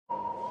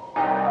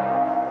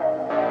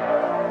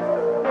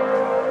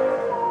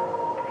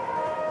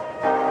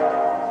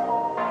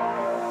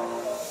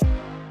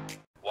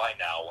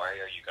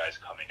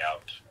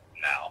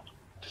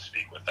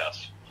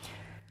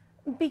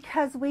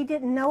Because we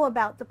didn't know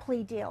about the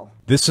plea deal.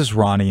 This is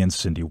Ronnie and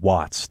Cindy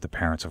Watts, the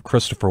parents of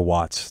Christopher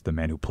Watts, the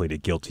man who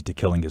pleaded guilty to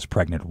killing his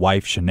pregnant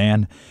wife,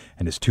 Shanann,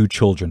 and his 2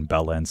 children,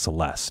 Bella and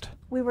Celeste.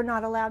 We were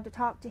not allowed to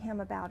talk to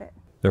him about it.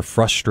 They're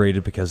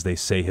frustrated because they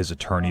say his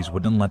attorneys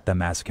wouldn't let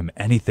them ask him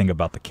anything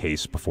about the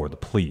case before the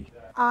plea.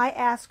 I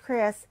asked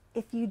Chris,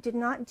 if you did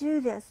not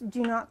do this,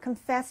 do not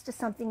confess to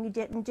something you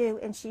didn't do,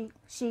 and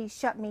she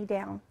shut me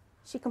down.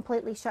 She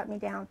completely shut me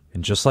down.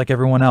 And just like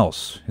everyone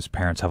else, his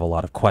parents have a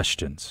lot of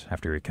questions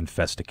after he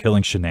confessed to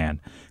killing Shanann,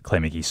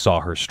 claiming he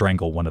saw her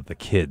strangle one of the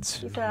kids.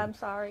 He said, I'm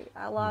sorry,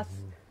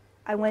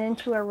 I went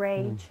into a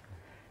rage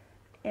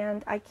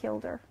and I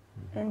killed her.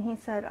 And he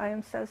said, I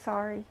am so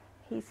sorry.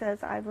 He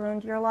says, I've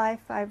ruined your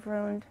life, I've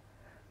ruined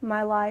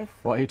my life.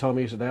 Well, he told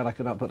me, he said, Dad, I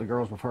could not put the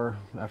girls with her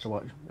after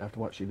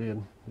what she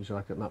did. He said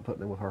I could not put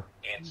them with her.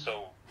 And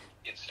so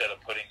instead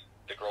of putting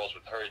the girls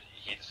with her,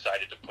 he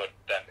decided to put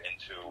them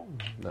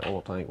into the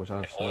oil tank, which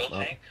I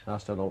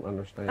still don't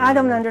understand. I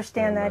don't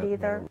understand that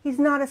either. He's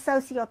not a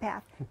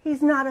sociopath.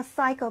 He's not a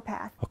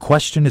psychopath. A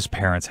question his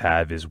parents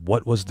have is,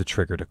 what was the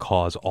trigger to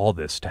cause all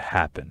this to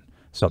happen?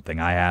 Something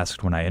I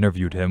asked when I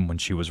interviewed him when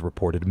she was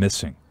reported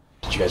missing.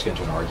 Did you guys get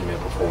into an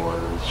argument before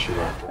she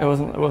left? It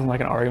wasn't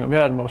like an argument. We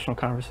had an emotional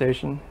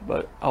conversation,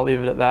 but I'll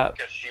leave it at that.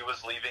 Because she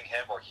was leaving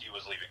him or he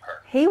was leaving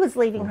her? He was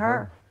leaving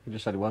her. He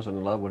just said he wasn't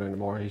in love with her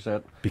anymore, he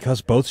said.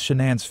 Because both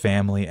Shanann's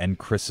family and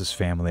Chris's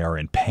family are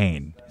in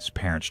pain, his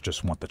parents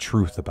just want the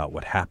truth about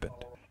what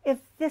happened. If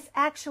this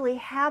actually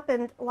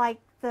happened like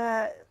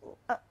they're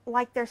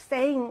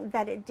saying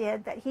that it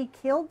did, that he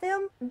killed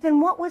them,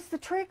 then what was the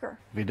trigger?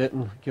 If he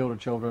didn't kill the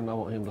children, I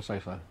want him to say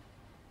so.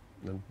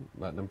 Then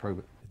let them prove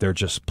it. They're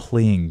just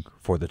pleading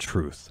for the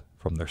truth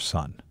from their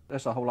son.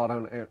 There's a whole lot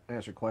of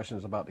unanswered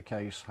questions about the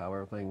case, how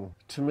everything,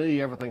 to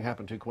me, everything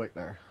happened too quick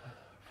there.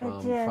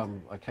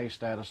 From a case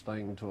status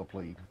thing to a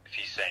plea. If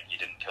he's saying you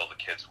didn't kill the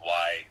kids,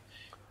 why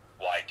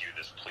do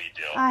this plea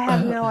deal? I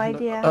have no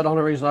idea. The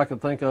only reason I could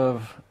think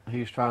of,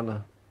 he's trying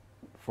to,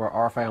 for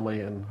our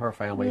family and her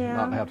family,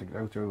 not to have to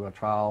go through a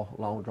trial,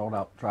 long drawn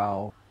out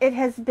trial. It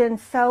has been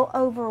so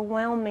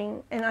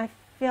overwhelming, and I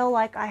feel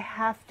like I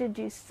have to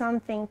do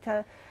something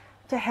to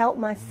help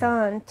my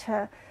son.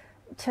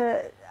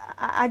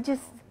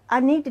 I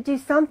need to do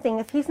something.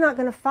 If he's not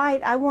going to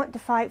fight, I want to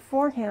fight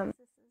for him.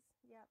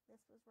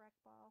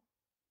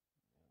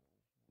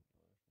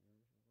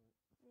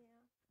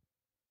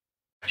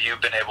 Have you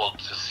been able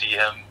to see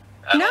him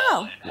at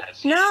all?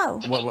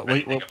 No.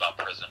 Anything about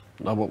prison?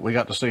 No, we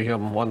got to see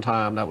him one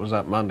time. That was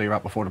that Monday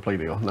right before the plea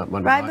deal. That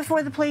Monday Right night.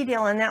 before the plea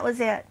deal, and that was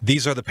it.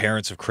 These are the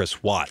parents of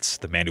Chris Watts,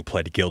 the man who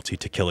pled guilty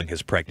to killing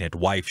his pregnant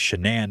wife,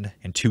 Shanann,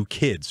 and 2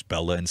 kids,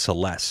 Bella and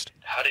Celeste.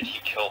 How did he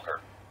kill her?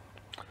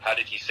 How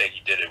did he say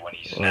he did it when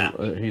he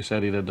snapped? He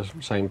said he did the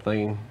same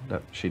thing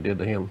that she did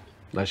to him,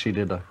 that she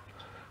did to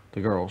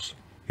the girls.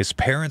 His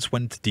parents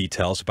went into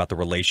details about the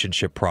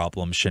relationship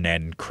problems Shanann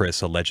and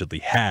Chris allegedly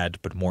had,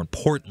 but more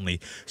importantly,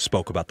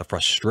 spoke about the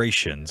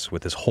frustrations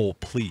with his whole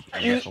plea.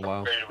 Are you guys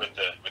frustrated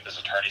with his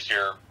attorneys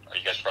here? Are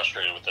you guys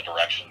frustrated with the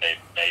direction they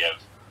may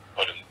have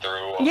put him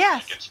through?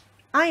 Yes,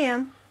 I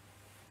am.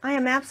 I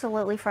am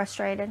absolutely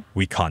frustrated.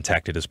 We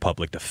contacted his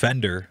public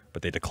defender,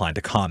 but they declined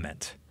to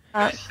comment. Do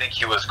you guys think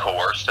he was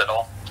coerced at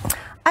all?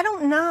 I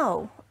don't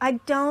know. I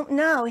don't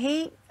know.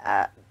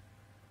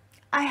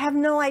 I have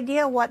no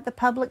idea what the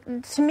public,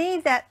 to me,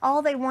 that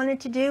all they wanted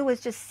to do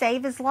was just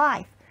save his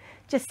life.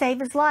 Just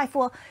save his life.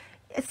 Well,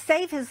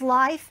 save his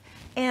life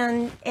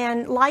and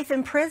life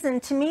in prison,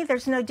 to me,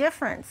 there's no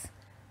difference.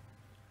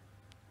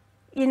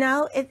 You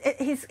know,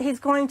 he's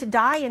going to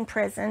die in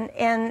prison,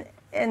 and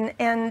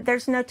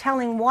there's no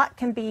telling what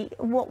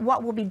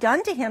will be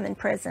done to him in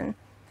prison.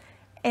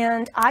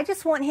 And I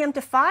just want him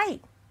to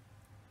fight.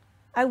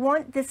 I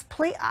want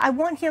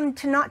him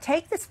to not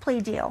take this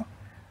plea deal.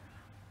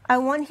 I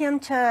want him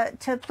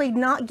to plead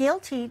not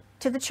guilty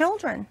to the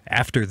children.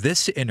 After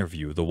this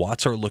interview, the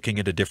Watts are looking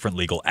into different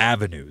legal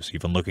avenues,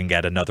 even looking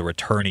at another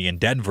attorney in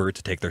Denver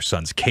to take their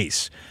son's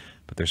case.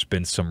 But there's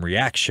been some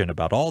reaction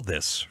about all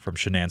this from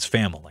Shanann's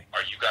family.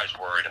 Are you guys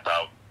worried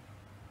about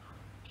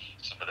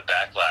some of the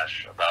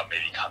backlash about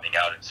maybe coming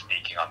out and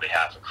speaking on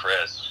behalf of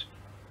Chris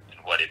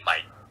and what it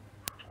might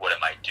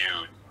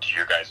do to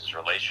your guys'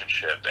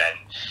 relationship, and,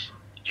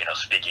 you know,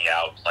 speaking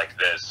out like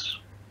this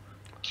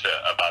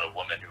about a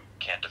woman who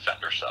can't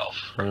defend herself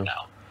right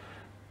now?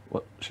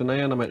 Well,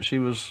 Shanann, I mean,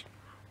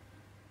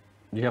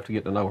 you have to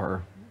get to know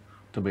her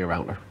to be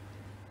around her.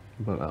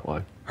 Put it that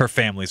way. Her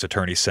family's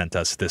attorney sent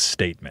us this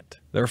statement.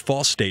 Their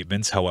false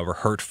statements, however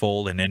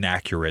hurtful and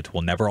inaccurate,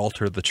 will never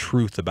alter the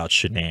truth about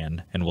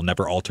Shanann and will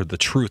never alter the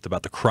truth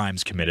about the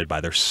crimes committed by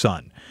their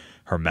son.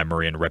 Her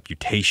memory and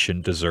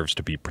reputation deserves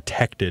to be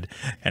protected,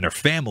 and her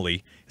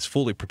family is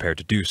fully prepared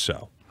to do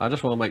so. I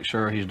just want to make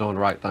sure he's doing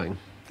the right thing.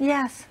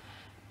 Yes.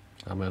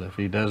 I mean, if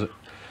he does it,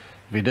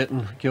 if he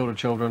didn't kill the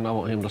children, I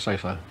want him to say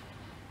so.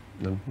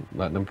 Then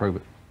let them prove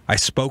it. I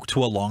spoke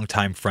to a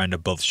longtime friend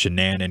of both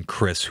Shanann and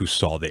Chris who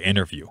saw the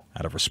interview.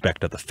 Out of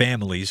respect of the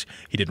families,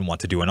 he didn't want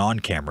to do an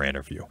on-camera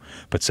interview,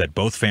 but said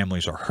both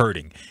families are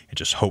hurting and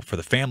just hope for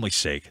the family's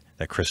sake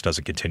that Chris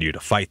doesn't continue to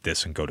fight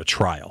this and go to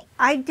trial.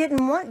 I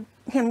didn't want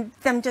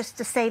them just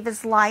to save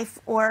his life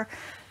or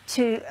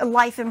to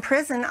life in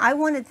prison. I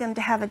wanted them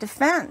to have a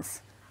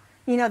defense.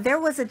 You know, there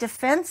was a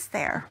defense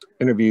there.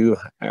 Interview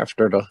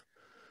after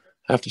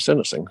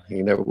sentencing,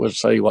 he never would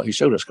say what he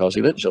showed us because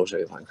he didn't show us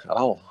anything at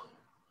all.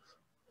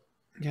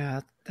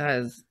 Yeah,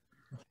 that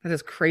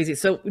is crazy.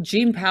 So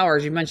Jean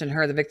Powers, you mentioned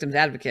her, the victim's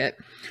advocate.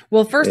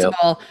 Well, first of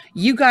all,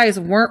 you guys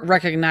weren't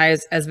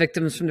recognized as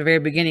victims from the very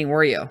beginning,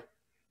 were you?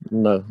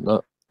 No,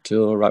 not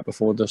till right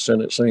before the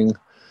sentencing.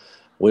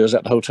 We was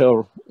at the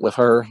hotel with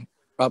her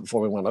right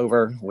before we went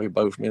over. Me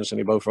and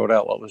Cindy both wrote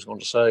out what we was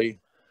going to say.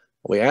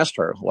 We asked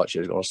her what she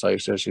was going to say.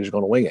 She said she was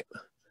going to wing it.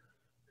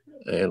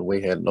 And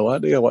we had no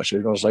idea what she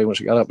was going to say when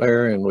she got up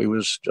there. And we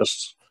was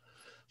just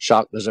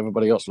shocked as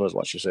everybody else was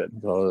what she said,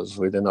 because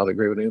we did not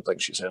agree with anything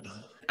she said.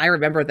 I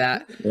remember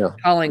that. Yeah.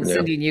 Calling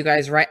Cindy and you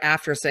guys right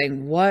after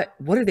saying,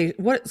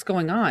 what's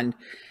going on?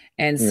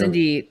 And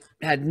Cindy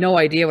had no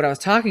idea what I was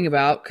talking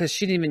about because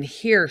she didn't even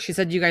hear. She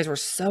said you guys were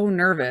so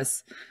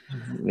nervous.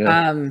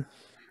 Yeah.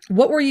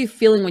 What were you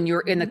feeling when you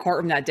were in the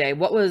courtroom that day?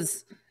 What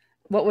was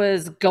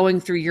going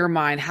through your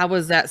mind? How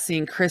was that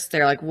seeing Chris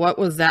there? Like, what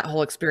was that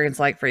whole experience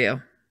like for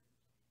you?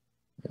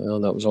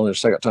 Well, that was only the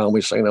second time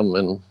we've seen him,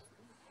 and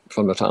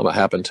from the time it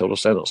happened till the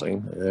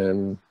sentencing.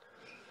 And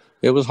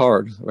it was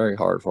hard, very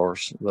hard for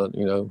us. But,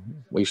 you know,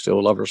 we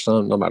still love our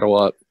son no matter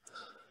what.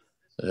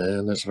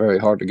 And it's very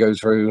hard to go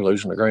through,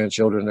 losing the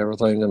grandchildren and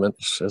everything. And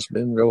it's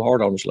been real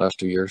hard on us the last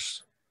 2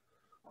 years.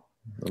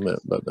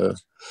 But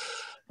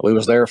we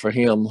was there for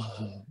him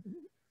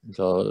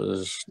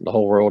because the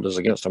whole world is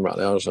against him right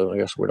now. So I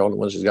guess we're the only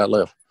ones he's got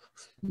left.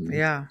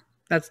 Yeah.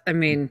 I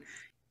mean,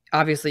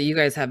 obviously you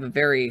guys have a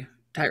very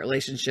tight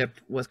relationship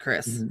with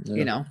Chris,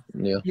 you know?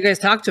 Yeah. You guys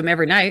talk to him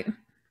every night,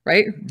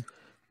 right?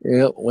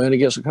 Yeah, when he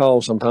gets a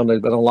call, sometimes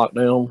they've been on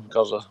lockdown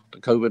because of the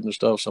COVID and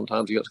stuff.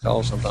 Sometimes he gets a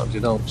call, sometimes he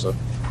don't. So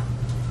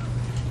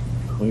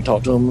when you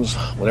talk to him,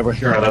 whenever.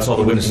 Sure, that's all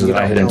the witnesses that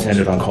I had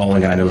intended on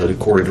calling, and I know that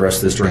the court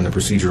addressed this during the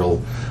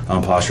procedural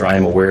posture. I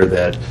am aware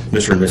that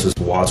Mr. and Mrs.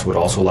 Watts would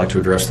also like to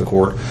address the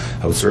court.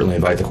 I would certainly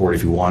invite the court,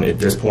 if you want, at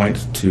this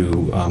point,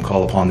 to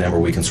call upon them,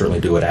 or we can certainly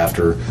do it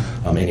after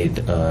any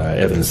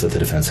evidence that the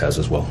defense has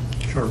as well.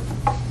 Sure.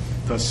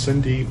 Does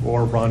Cindy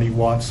or Ronnie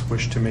Watts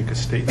wish to make a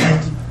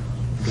statement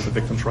under the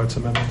Victims' Rights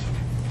Amendment?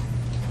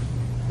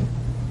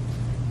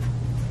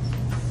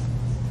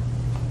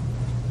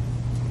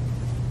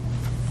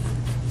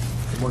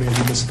 Good morning, are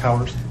you Ms.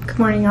 Powers? Good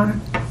morning, Your Honor.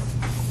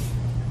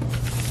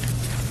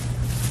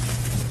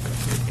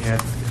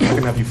 And if I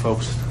can have you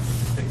folks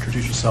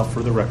introduce yourself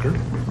for the record.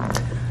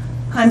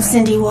 I'm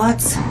Cindy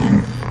Watts.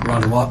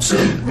 Ronnie Watts.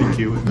 Thank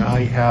you. And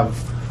I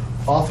have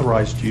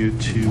authorized you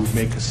to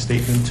make a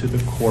statement to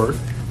the court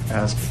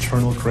as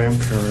paternal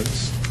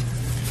grandparents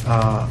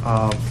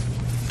of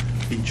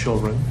the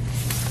children.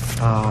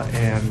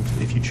 And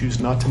if you choose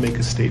not to make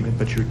a statement,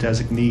 but your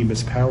designee,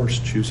 Ms. Powers,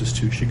 chooses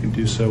to, she can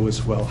do so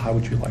as well. How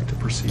would you like to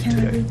proceed today?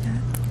 Can I read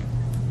that?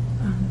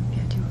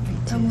 Yeah, do you want me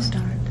to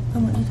start? I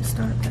want you to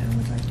start, but I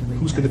would like to read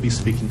Who's going to be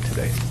speaking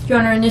today? Your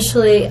Honor,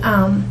 initially,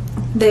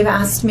 they've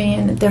asked me,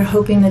 and they're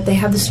hoping that they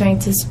have the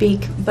strength to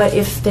speak, but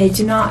if they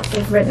do not,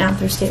 they've written out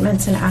their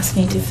statements and asked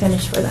me to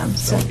finish for them.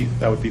 So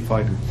that would be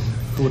fine.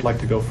 Who would like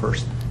to go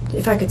first?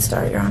 If I could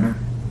start, Your Honor.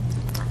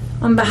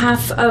 On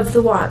behalf of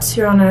the Watts,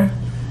 Your Honor,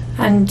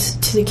 and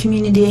to the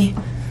community,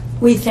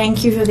 we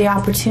thank you for the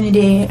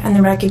opportunity and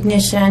the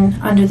recognition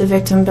under the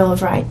Victim Bill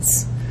of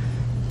Rights.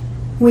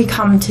 We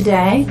come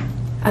today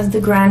as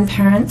the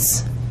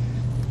grandparents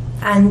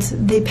and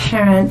the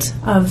parent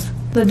of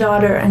the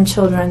daughter and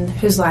children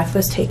whose life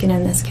was taken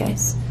in this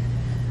case.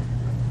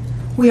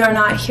 We are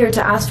not here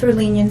to ask for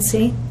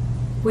leniency.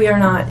 We are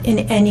not in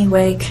any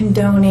way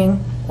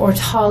condoning or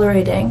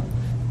tolerating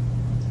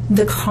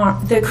the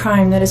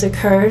crime that has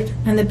occurred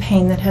and the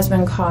pain that has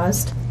been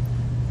caused.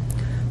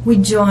 We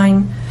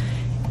join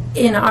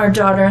in our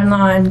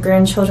daughter-in-law and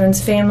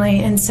grandchildren's family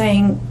in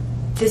saying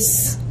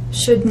this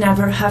should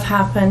never have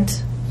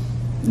happened.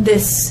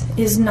 This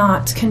is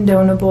not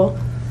condonable.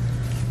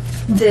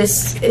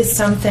 This is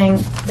something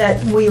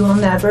that we will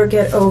never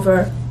get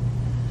over.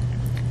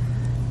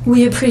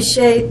 We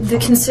appreciate the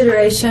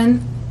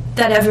consideration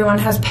that everyone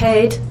has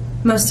paid,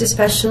 most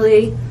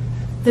especially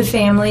the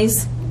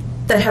families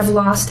that have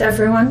lost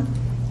everyone.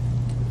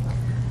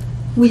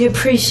 We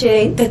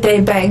appreciate that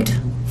they begged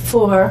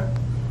for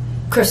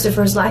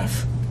Christopher's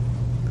life.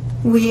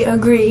 We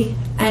agree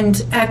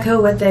and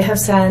echo what they have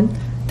said,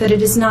 that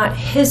it is not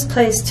his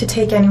place to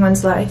take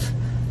anyone's life,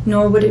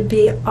 nor would it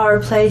be our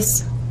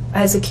place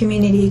as a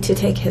community to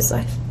take his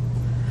life.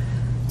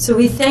 So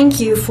we thank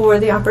you for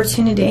the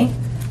opportunity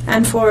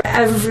and for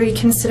every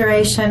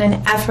consideration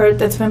and effort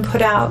that's been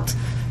put out.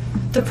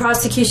 The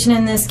prosecution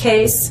in this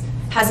case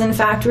has in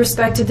fact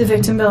respected the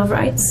Victim Bill of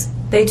Rights.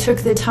 They took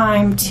the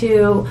time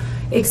to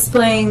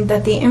explained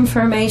that the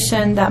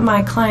information that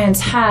my clients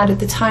had at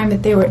the time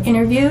that they were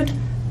interviewed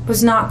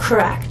was not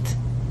correct.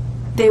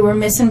 They were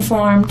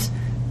misinformed.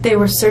 They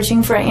were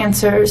searching for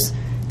answers.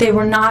 They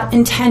were not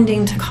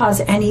intending to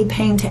cause any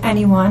pain to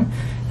anyone.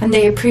 And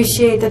they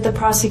appreciate that the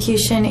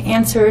prosecution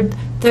answered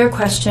their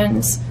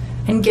questions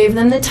and gave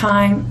them the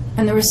time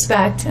and the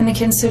respect and the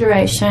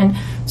consideration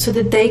so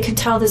that they could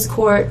tell this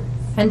court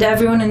and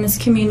everyone in this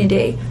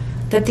community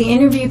that the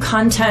interview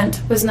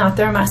content was not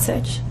their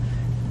message,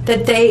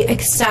 that they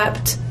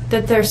accept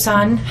that their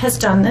son has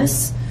done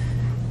this,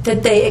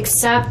 that they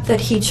accept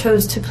that he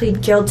chose to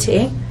plead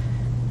guilty,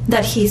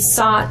 that he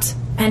sought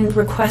and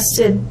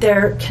requested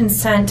their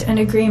consent and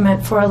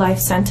agreement for a life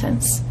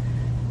sentence.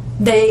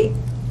 They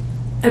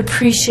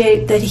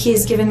appreciate that he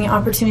is given the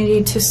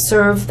opportunity to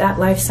serve that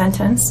life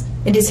sentence.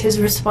 It is his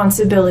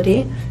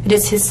responsibility, it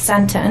is his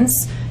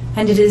sentence,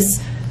 and it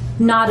is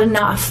not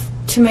enough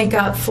to make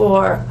up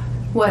for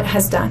what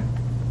has done.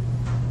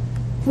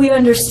 We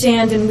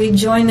understand and we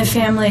join the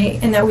family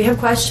in that we have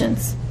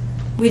questions.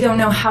 We don't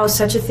know how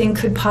such a thing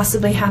could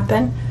possibly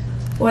happen,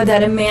 or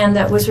that a man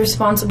that was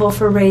responsible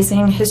for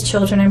raising his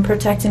children and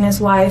protecting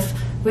his wife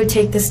would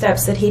take the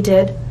steps that he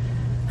did,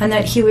 and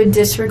that he would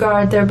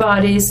disregard their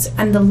bodies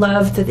and the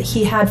love that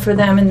he had for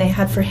them and they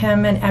had for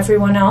him and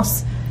everyone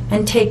else,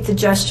 and take the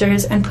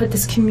gestures and put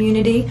this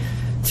community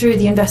through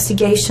the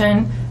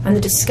investigation and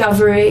the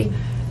discovery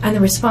and the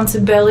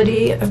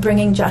responsibility of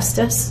bringing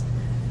justice.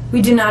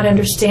 We do not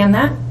understand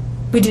that.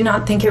 We do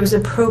not think it was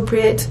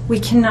appropriate. We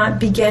cannot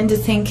begin to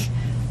think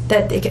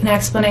that an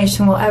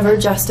explanation will ever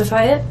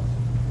justify it.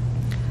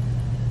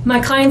 My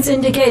clients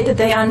indicate that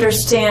they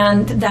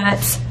understand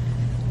that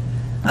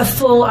a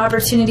full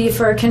opportunity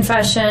for a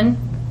confession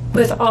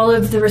with all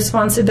of the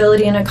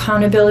responsibility and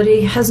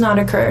accountability has not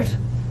occurred.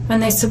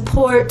 And they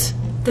support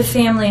the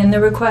family and the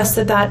request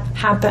that that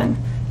happen,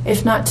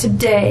 if not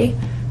today,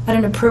 at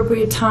an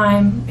appropriate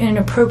time, in an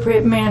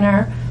appropriate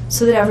manner,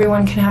 so that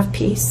everyone can have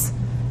peace,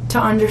 to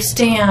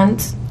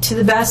understand to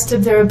the best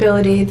of their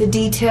ability the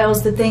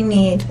details that they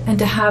need and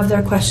to have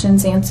their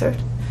questions answered.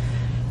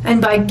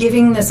 And by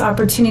giving this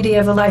opportunity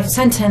of a life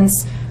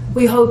sentence,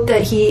 we hope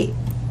that he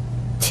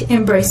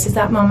embraces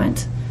that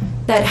moment.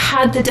 That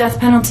had the death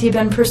penalty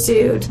been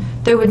pursued,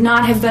 there would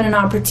not have been an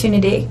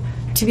opportunity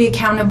to be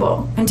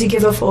accountable and to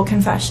give a full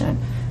confession.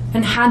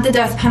 And had the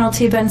death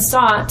penalty been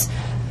sought,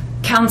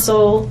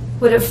 counsel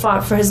would have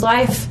fought for his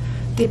life,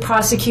 the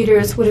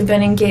prosecutors would have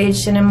been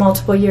engaged in a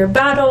multiple-year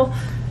battle,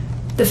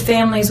 the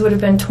families would have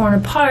been torn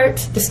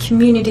apart, this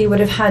community would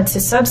have had to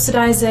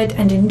subsidize it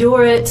and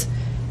endure it,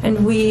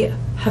 and we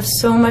have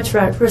so much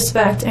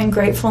respect and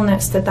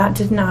gratefulness that that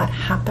did not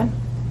happen.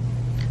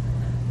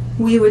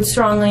 We would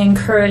strongly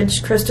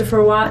encourage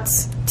Christopher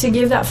Watts to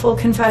give that full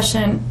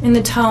confession in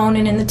the tone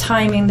and in the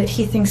timing that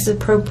he thinks is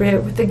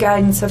appropriate with the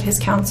guidance of his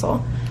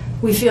counsel.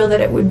 We feel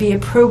that it would be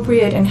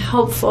appropriate and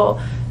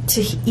helpful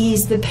to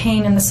ease the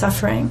pain and the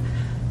suffering.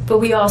 But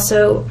we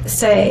also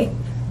say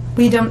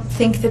we don't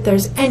think that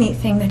there's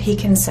anything that he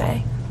can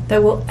say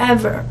that will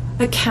ever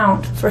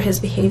account for his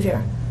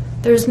behavior.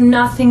 There's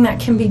nothing that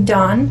can be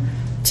done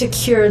to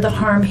cure the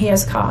harm he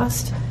has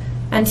caused.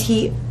 And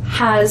he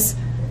has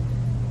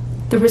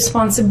the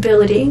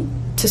responsibility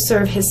to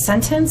serve his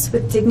sentence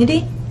with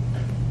dignity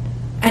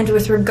and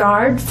with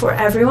regard for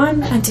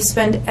everyone, and to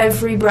spend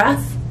every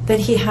breath that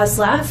he has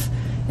left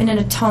in an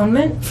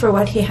atonement for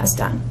what he has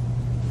done.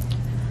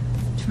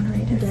 Do you want to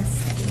read it? Yes.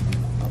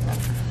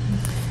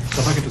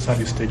 If I could just have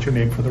you state your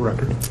name for the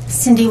record.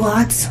 Cindy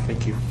Watts.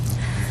 Thank you.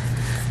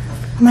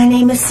 My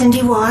name is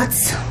Cindy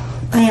Watts.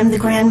 I am the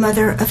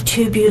grandmother of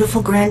two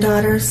beautiful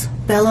granddaughters,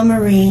 Bella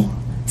Marie,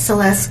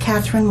 Celeste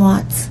Catherine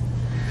Watts.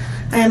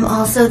 I am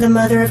also the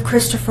mother of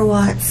Christopher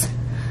Watts,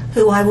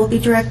 who I will be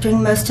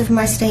directing most of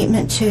my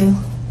statement to.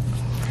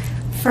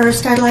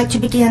 First, I'd like to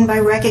begin by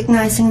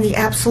recognizing the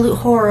absolute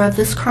horror of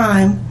this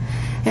crime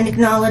and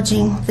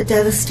acknowledging the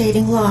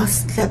devastating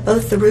loss that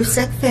both the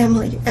Rusek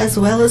family as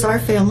well as our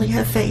family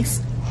have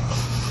faced.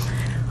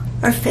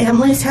 Our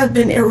families have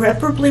been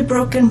irreparably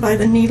broken by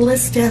the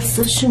needless deaths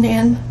of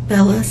Shanann,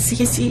 Bella,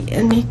 Cece,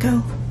 and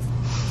Nico.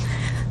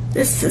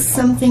 This is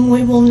something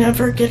we will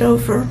never get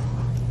over.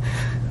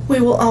 We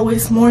will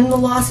always mourn the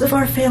loss of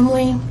our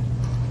family,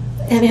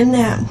 and in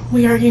that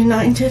we are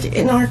united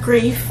in our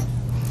grief.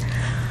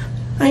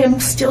 I am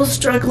still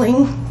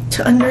struggling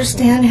to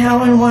understand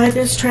how and why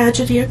this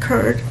tragedy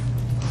occurred.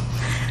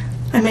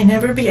 I may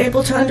never be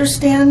able to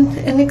understand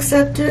and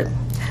accept it,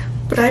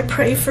 but I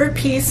pray for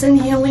peace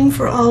and healing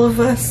for all of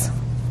us.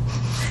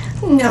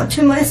 Now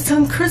to my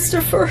son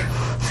Christopher,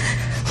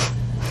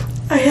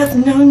 I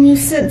have known you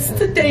since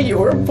the day you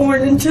were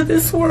born into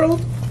this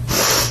world.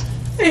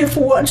 I have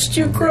watched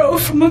you grow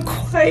from a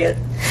quiet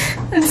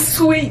and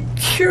sweet,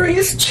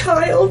 curious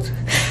child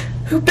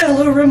who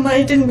Bella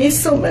reminded me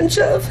so much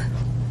of,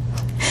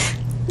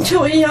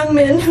 to a young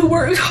man who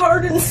worked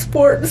hard in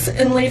sports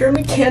and later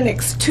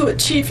mechanics to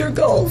achieve your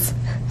goals.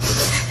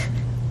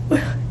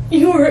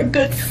 You are a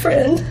good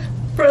friend,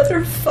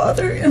 brother,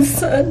 father, and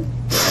son.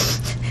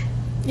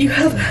 You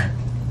have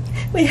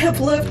We have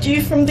loved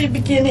you from the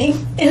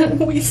beginning, and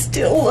we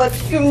still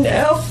love you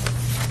now.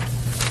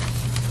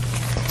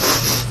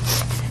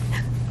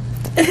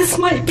 This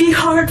might be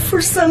hard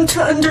for some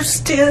to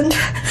understand,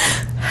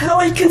 how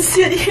I can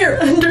sit here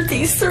under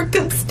these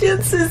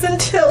circumstances and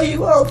tell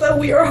you, although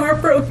we are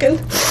heartbroken,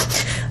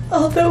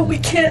 although we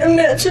can't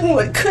imagine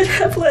what could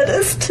have led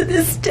us to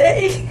this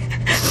day,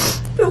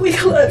 but we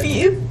love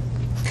you.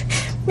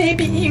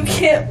 Maybe you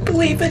can't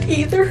believe it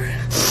either.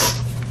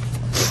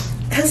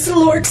 As the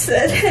Lord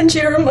said in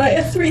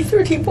Jeremiah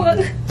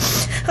 3:31,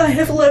 I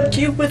have loved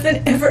you with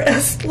an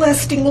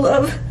everlasting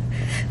love.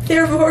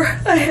 Therefore,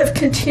 I have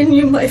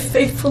continued my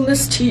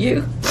faithfulness to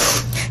you.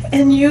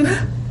 And you,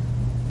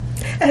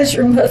 as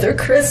your mother,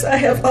 Chris, I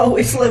have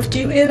always loved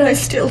you, and I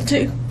still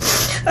do.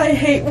 I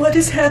hate what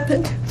has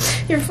happened.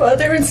 Your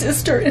father and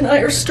sister and I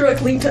are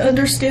struggling to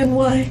understand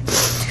why.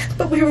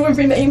 But we will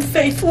remain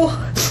faithful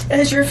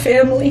as your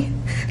family,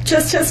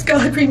 just as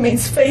God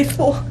remains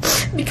faithful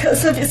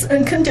because of his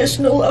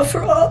unconditional love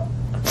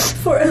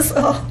for us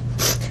all.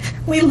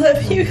 We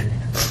love you,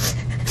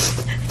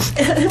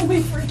 and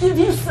we forgive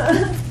you,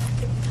 son.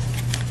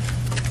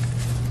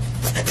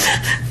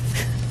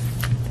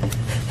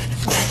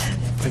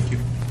 Thank you.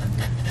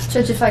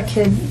 Judge, if I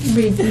could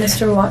read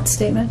Mr. Watts'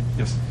 statement.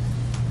 Yes.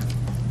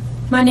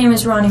 My name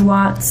is Ronnie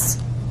Watts,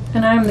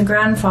 and I am the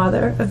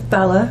grandfather of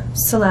Bella,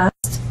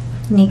 Celeste,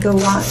 Nico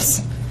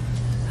Watts,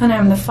 and I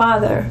am the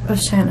father of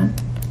Shannon.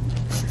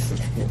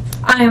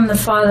 I am the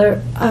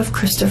father of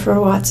Christopher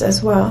Watts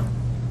as well.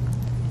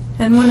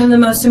 And one of the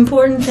most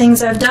important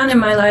things I've done in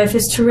my life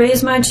is to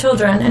raise my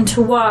children and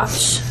to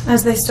watch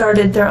as they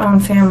started their own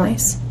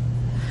families.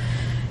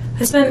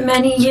 I spent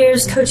many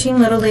years coaching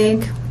Little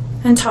League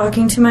and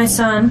talking to my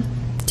son,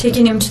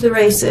 taking him to the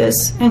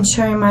races, and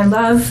sharing my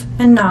love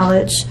and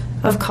knowledge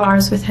of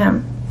cars with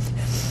him.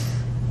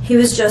 He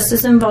was just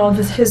as involved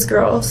with his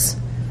girls.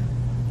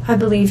 I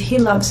believe he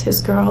loves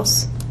his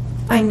girls.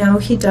 I know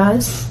he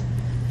does.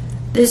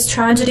 This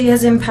tragedy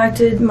has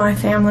impacted my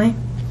family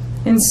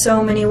in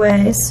so many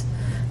ways.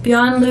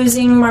 Beyond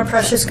losing my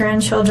precious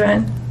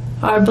grandchildren,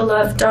 our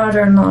beloved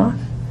daughter-in-law,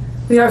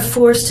 we are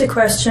forced to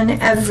question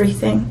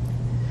everything.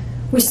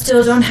 We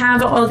still don't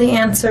have all the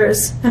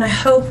answers, and I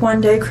hope one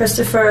day,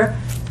 Christopher,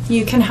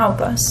 you can help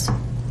us.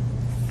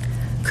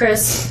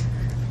 Chris,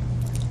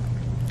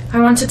 I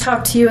want to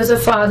talk to you as a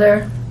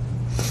father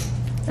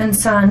and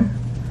son.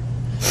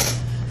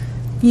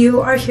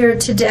 You are here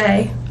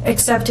today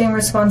accepting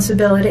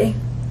responsibility,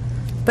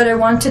 but I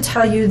want to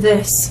tell you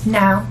this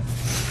now.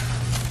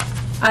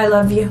 I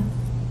love you.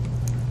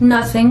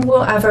 Nothing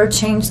will ever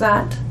change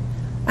that,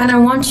 and I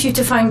want you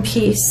to find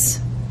peace,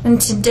 and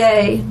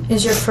today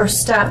is your first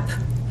step.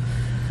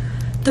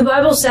 The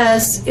Bible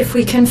says if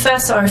we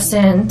confess our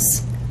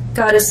sins,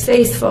 God is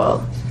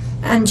faithful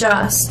and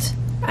just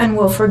and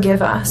will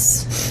forgive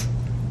us.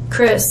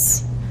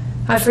 Chris,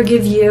 I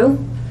forgive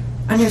you,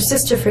 and your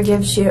sister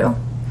forgives you,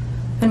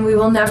 and we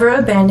will never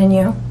abandon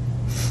you,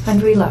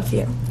 and we love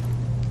you.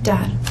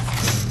 Dad.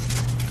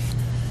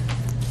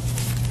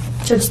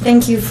 Judge,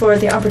 thank you for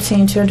the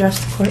opportunity to address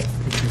the court.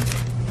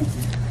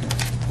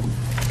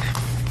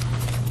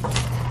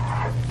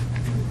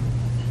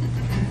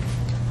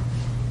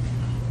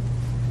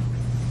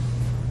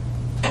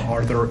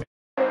 Are there